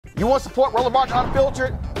You want to support Roland Martin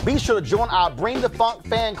Unfiltered? Be sure to join our Bring the Funk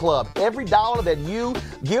fan club. Every dollar that you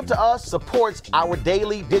give to us supports our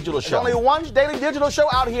daily digital show. There's only one daily digital show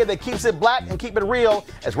out here that keeps it black and keep it real.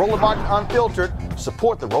 As Roland Martin Unfiltered.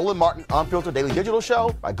 Support the Roland Martin Unfiltered daily digital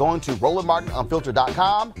show by going to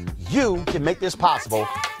RolandMartinUnfiltered.com. You can make this possible.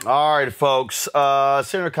 All right, folks.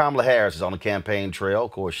 Senator Kamala Harris is on the campaign trail.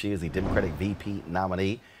 Of course, she is the Democratic VP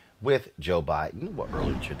nominee with Joe Biden. Well,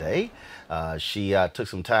 earlier today, she took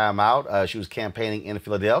some time out. She was campaigning in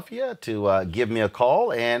Philadelphia to give me a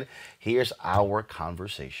call, and here's our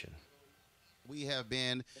conversation. We have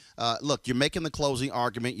been, look, you're making the closing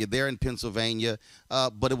argument. You're there in Pennsylvania,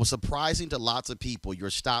 but it was surprising to lots of people,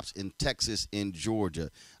 your stops in Texas and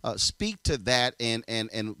Georgia. Speak to that and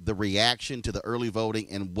the reaction to the early voting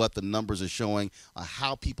and what the numbers are showing,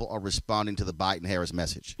 how people are responding to the Biden-Harris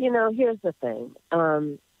message. You know, here's the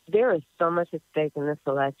thing. There is so much at stake in this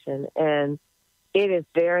election, and it is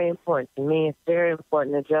very important to me. It's very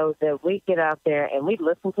important to Joe that we get out there and we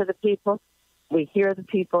listen to the people, we hear the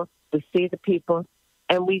people, we see the people,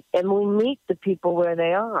 and we meet the people where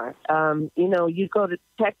they are. You know, you go to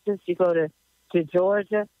Texas, you go to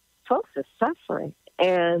Georgia, folks are suffering,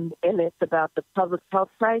 and it's about the public health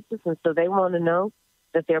crisis, and so they want to know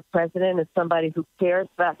that their president is somebody who cares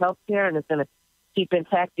about health care and is going to keep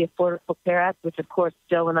intact the Affordable Care Act, which, of course,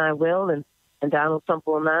 Joe and I will, and Donald Trump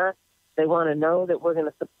will not. They want to know that we're going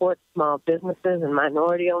to support small businesses and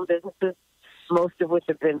minority-owned businesses, most of which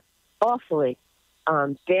have been awfully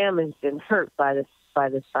damaged and hurt by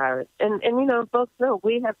this virus. And you know, folks know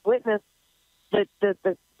we have witnessed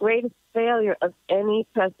the greatest failure of any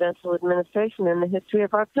presidential administration in the history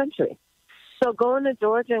of our country. So going to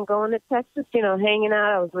Georgia and going to Texas, you know, hanging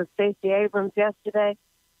out. I was with Stacey Abrams yesterday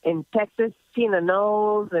in Texas, Tina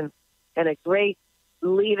Knowles, and a great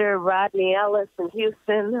leader, Rodney Ellis in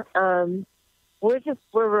Houston.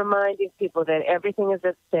 We're reminding people that everything is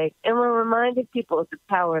at stake, and we're reminding people of the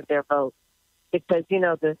power of their vote. Because, you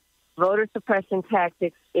know, the voter suppression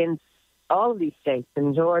tactics in all of these states,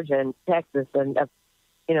 in Georgia and Texas and,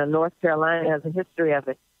 you know, North Carolina has a history of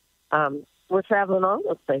it. We're traveling all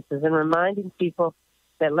those places and reminding people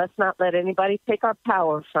that let's not let anybody take our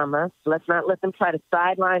power from us. Let's not let them try to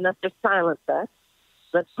sideline us or silence us.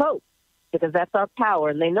 Let's vote, because that's our power,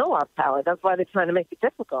 and they know our power. That's why they're trying to make it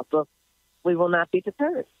difficult. So we will not be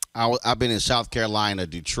deterred. I've been in South Carolina,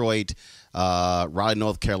 Detroit, Raleigh,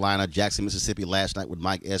 North Carolina, Jackson, Mississippi last night with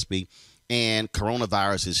Mike Espy, and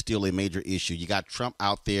coronavirus is still a major issue. You got Trump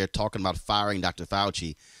out there talking about firing Dr.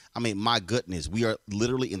 Fauci. I mean, my goodness, we are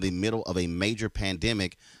literally in the middle of a major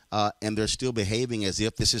pandemic, and they're still behaving as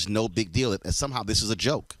if this is no big deal, and somehow this is a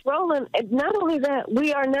joke. Roland, not only that,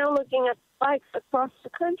 we are now looking at spikes across the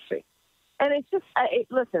country. And it's just,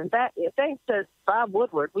 listen, thanks to Bob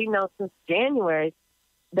Woodward, we know since January,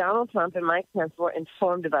 Donald Trump and Mike Pence were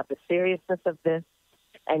informed about the seriousness of this,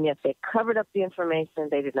 and yet they covered up the information.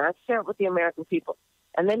 They did not share it with the American people.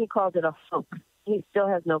 And then he called it a hoax. He still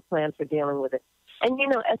has no plan for dealing with it. And, you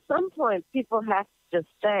know, at some point, people have to just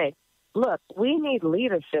say, look, we need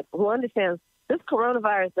leadership who understands this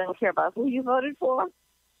coronavirus doesn't care about who you voted for,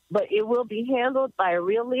 but it will be handled by a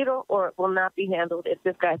real leader, or it will not be handled if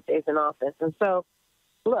this guy stays in office. And so,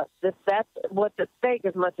 look, that's what's at stake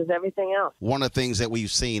as much as everything else. One of the things that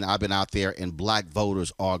we've seen, I've been out there, and black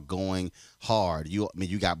voters are going hard. You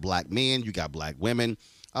got black men, you got black women,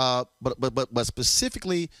 but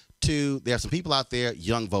specifically there are some people out there,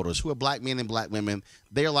 young voters, who are black men and black women.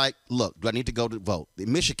 They're like, look, do I need to go to vote?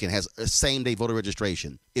 Michigan has a same-day voter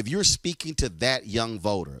registration. If you're speaking to that young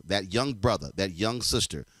voter, that young brother, that young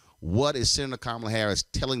sister, what is Senator Kamala Harris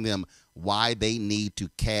telling them why they need to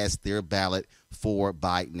cast their ballot for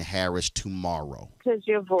Biden-Harris tomorrow? Because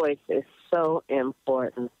your voice is so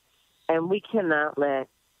important, and we cannot let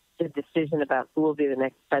the decision about who will be the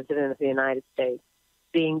next president of the United States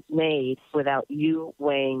being made without you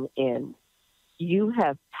weighing in. You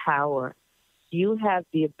have power. You have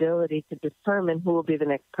the ability to determine who will be the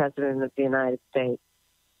next president of the United States.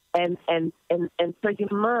 And so you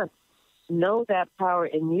must know that power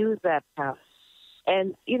and use that power.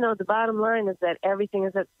 And, you know, the bottom line is that everything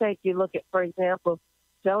is at stake. You look at, for example,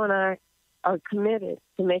 Joe and I are committed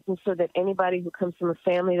to making sure that anybody who comes from a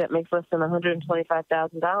family that makes less than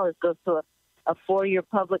 $125,000 goes to a four-year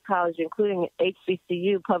public college, including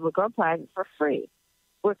HBCU, public or private, for free.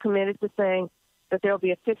 We're committed to saying that there will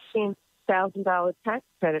be a $15,000 tax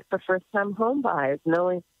credit for first-time home buyers,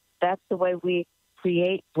 knowing that's the way we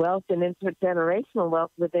create wealth and intergenerational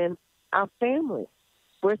wealth within our families.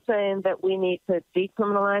 We're saying that we need to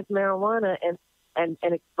decriminalize marijuana and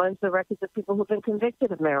expunge the records of people who've been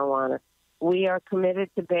convicted of marijuana. We are committed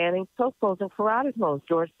to banning chokeholds and carotid holds.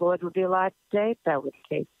 George Floyd would be alive today if that was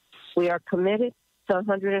the case. We are committed to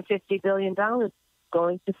 $150 billion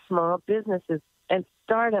going to small businesses and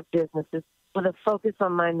startup businesses with a focus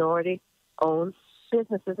on minority-owned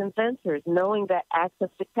businesses and ventures, knowing that access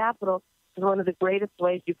to capital is one of the greatest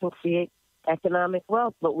ways you can create economic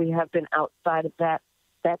wealth. But we have been outside of that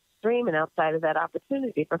stream and outside of that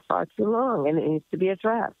opportunity for far too long, and it needs to be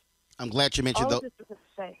addressed. I'm glad you mentioned all of this is at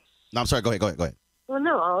stake. No, I'm sorry. Go ahead. Well,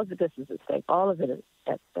 no, all of this is at stake. All of it is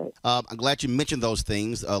at stake. I'm glad you mentioned those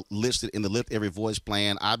things listed in the Lift Every Voice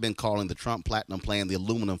plan. I've been calling the Trump Platinum plan the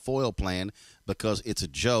aluminum foil plan because it's a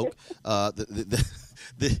joke. The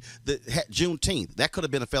Juneteenth, that could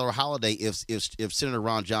have been a federal holiday if Senator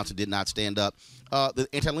Ron Johnson did not stand up. The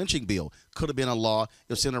anti-lynching bill could have been a law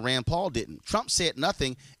if Senator Rand Paul didn't. Trump said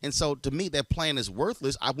nothing, and so to me that plan is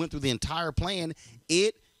worthless. I went through the entire plan.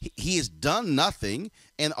 He has done nothing,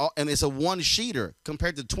 and it's a one-sheeter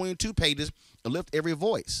compared to 22 pages of Lift Every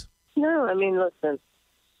Voice. No, I mean, listen,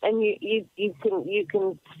 and you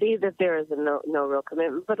can see that there is no real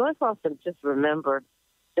commitment. But let's also just remember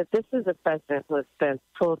that this is a president who has spent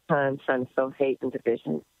full time trying to sow hate and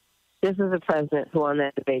division. This is a president who, on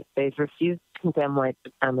that debate stage, refused to condemn white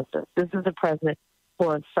supremacists. This is a president who,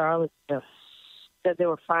 on Charlottesville, said there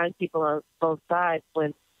were fine people on both sides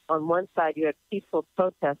when on one side you had peaceful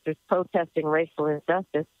protesters protesting racial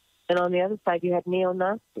injustice, and on the other side you had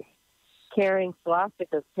neo-Nazis carrying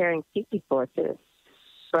swastikas, carrying tiki torches,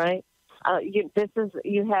 right? The president of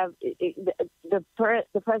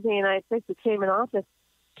the United States who came in office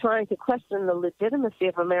trying to question the legitimacy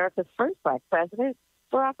of America's first black president,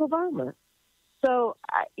 Barack Obama. So,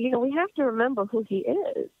 we have to remember who he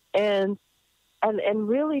is and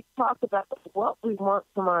really talk about what we want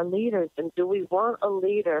from our leaders. And do we want a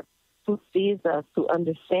leader who sees us, who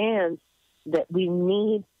understands that we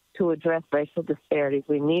need to address racial disparities,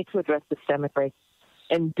 we need to address systemic racism,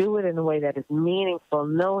 and do it in a way that is meaningful,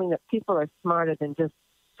 knowing that people are smarter than just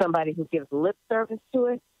somebody who gives lip service to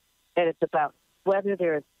it, and it's about whether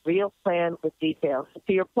there is a real plan with details.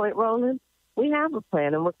 To your point, Roland, we have a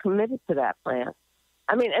plan, and we're committed to that plan.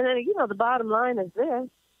 I mean, and then, the bottom line is this.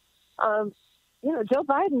 Joe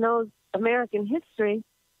Biden knows American history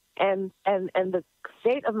and the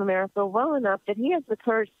state of America well enough that he has the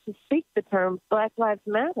courage to speak the term Black Lives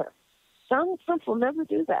Matter. Donald Trump will never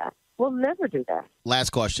do that. Will never do that. Last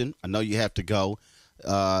question. I know you have to go.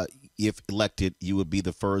 If elected, you would be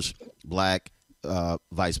the first black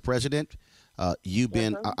vice president. You've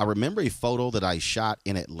been. I remember a photo that I shot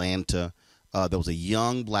in Atlanta. There was a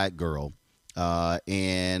young black girl,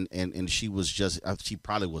 and she was she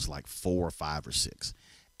probably was like 4 or 5 or 6,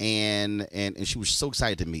 and she was so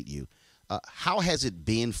excited to meet you. How has it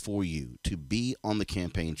been for you to be on the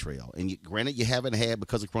campaign trail? And granted, you haven't had,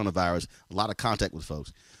 because of coronavirus, a lot of contact with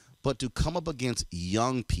folks, but to come up against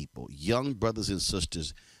young people, young brothers and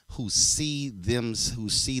sisters who see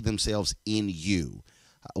themselves in you.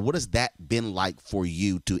 What has that been like for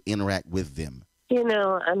you to interact with them?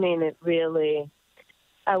 It really,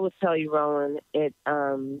 I would tell you, Roland,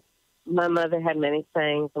 my mother had many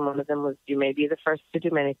sayings, and one of them was, you may be the first to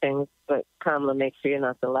do many things, but Kamala, make sure you're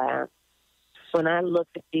not the last. When I look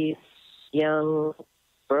at these young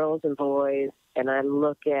girls and boys, and I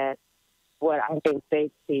look at what I think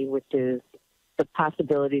they see, which is the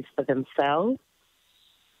possibilities for themselves,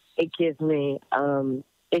 it gives me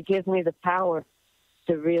the power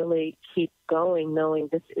to really keep going, knowing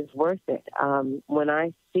this is worth it. When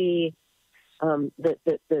I see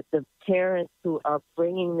the parents who are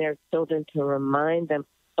bringing their children to remind them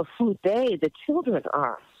of who the children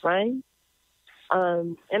are, right?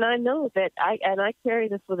 And I know that I carry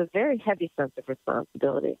this with a very heavy sense of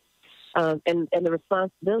responsibility, and the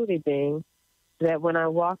responsibility being that when I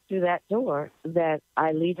walk through that door, that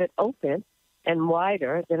I leave it open and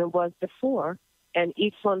wider than it was before, and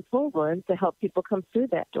each one pull one to help people come through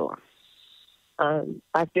that door.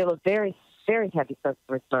 I feel a very, very heavy sense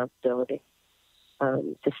of responsibility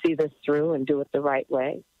to see this through and do it the right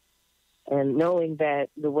way. And knowing that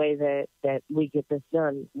the way that we get this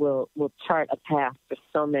done will chart a path for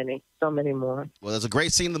so many more. Well, there's a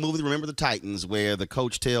great scene in the movie Remember the Titans where the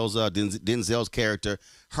coach tells Denzel's character,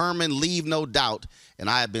 Herman, leave no doubt.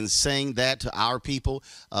 And I have been saying that to our people.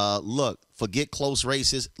 Look, forget close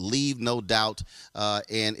races, leave no doubt.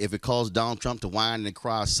 And if it calls Donald Trump to whine and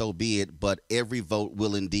cry, so be it. But every vote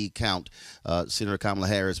will indeed count. Senator Kamala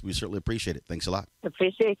Harris, we certainly appreciate it. Thanks a lot.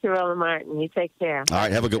 Appreciate you, Roland Martin. You take care. All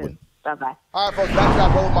right, have a good one. Bye-bye. All right, folks, back to our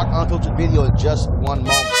Roland Martin Unfiltered video in just one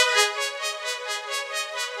moment.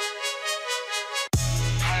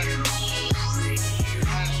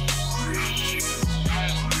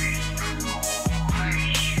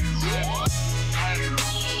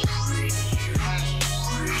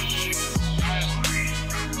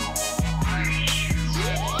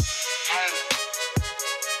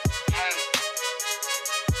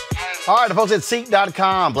 All right, the folks at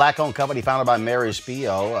Ceek.com, black-owned company founded by Mary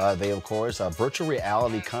Spio. They, of course, a virtual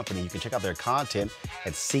reality company. You can check out their content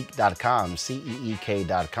at Ceek.com,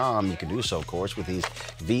 CEEK.com. You can do so, of course, with these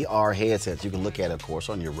VR headsets. You can look at it, of course,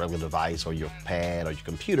 on your regular device or your pad or your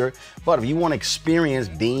computer. But if you want to experience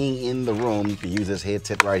being in the room, you can use this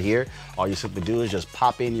headset right here. All you simply do is just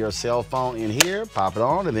pop in your cell phone in here, pop it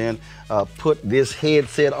on, and then put this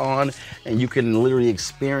headset on, and you can literally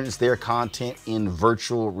experience their content in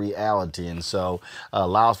virtual reality. And so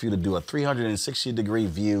allows for you to do a 360-degree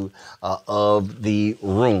view of the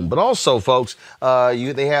room. But also, folks,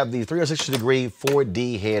 they have the 360-degree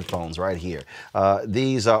 4D headphones right here.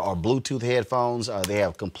 These are Bluetooth headphones. They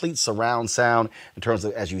have complete surround sound in terms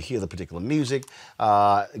of as you hear the particular music.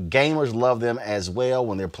 Gamers love them as well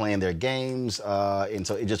when they're playing their games. And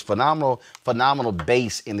so it's just phenomenal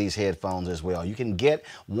bass in these headphones as well. You can get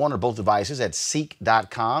one or both devices at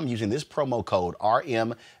Ceek.com using this promo code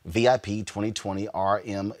RMVIP 2020,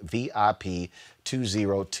 RMVIP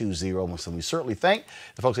 2020. So we certainly thank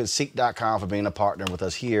the folks at Ceek.com for being a partner with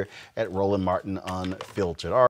us here at Roland Martin Unfiltered. All right.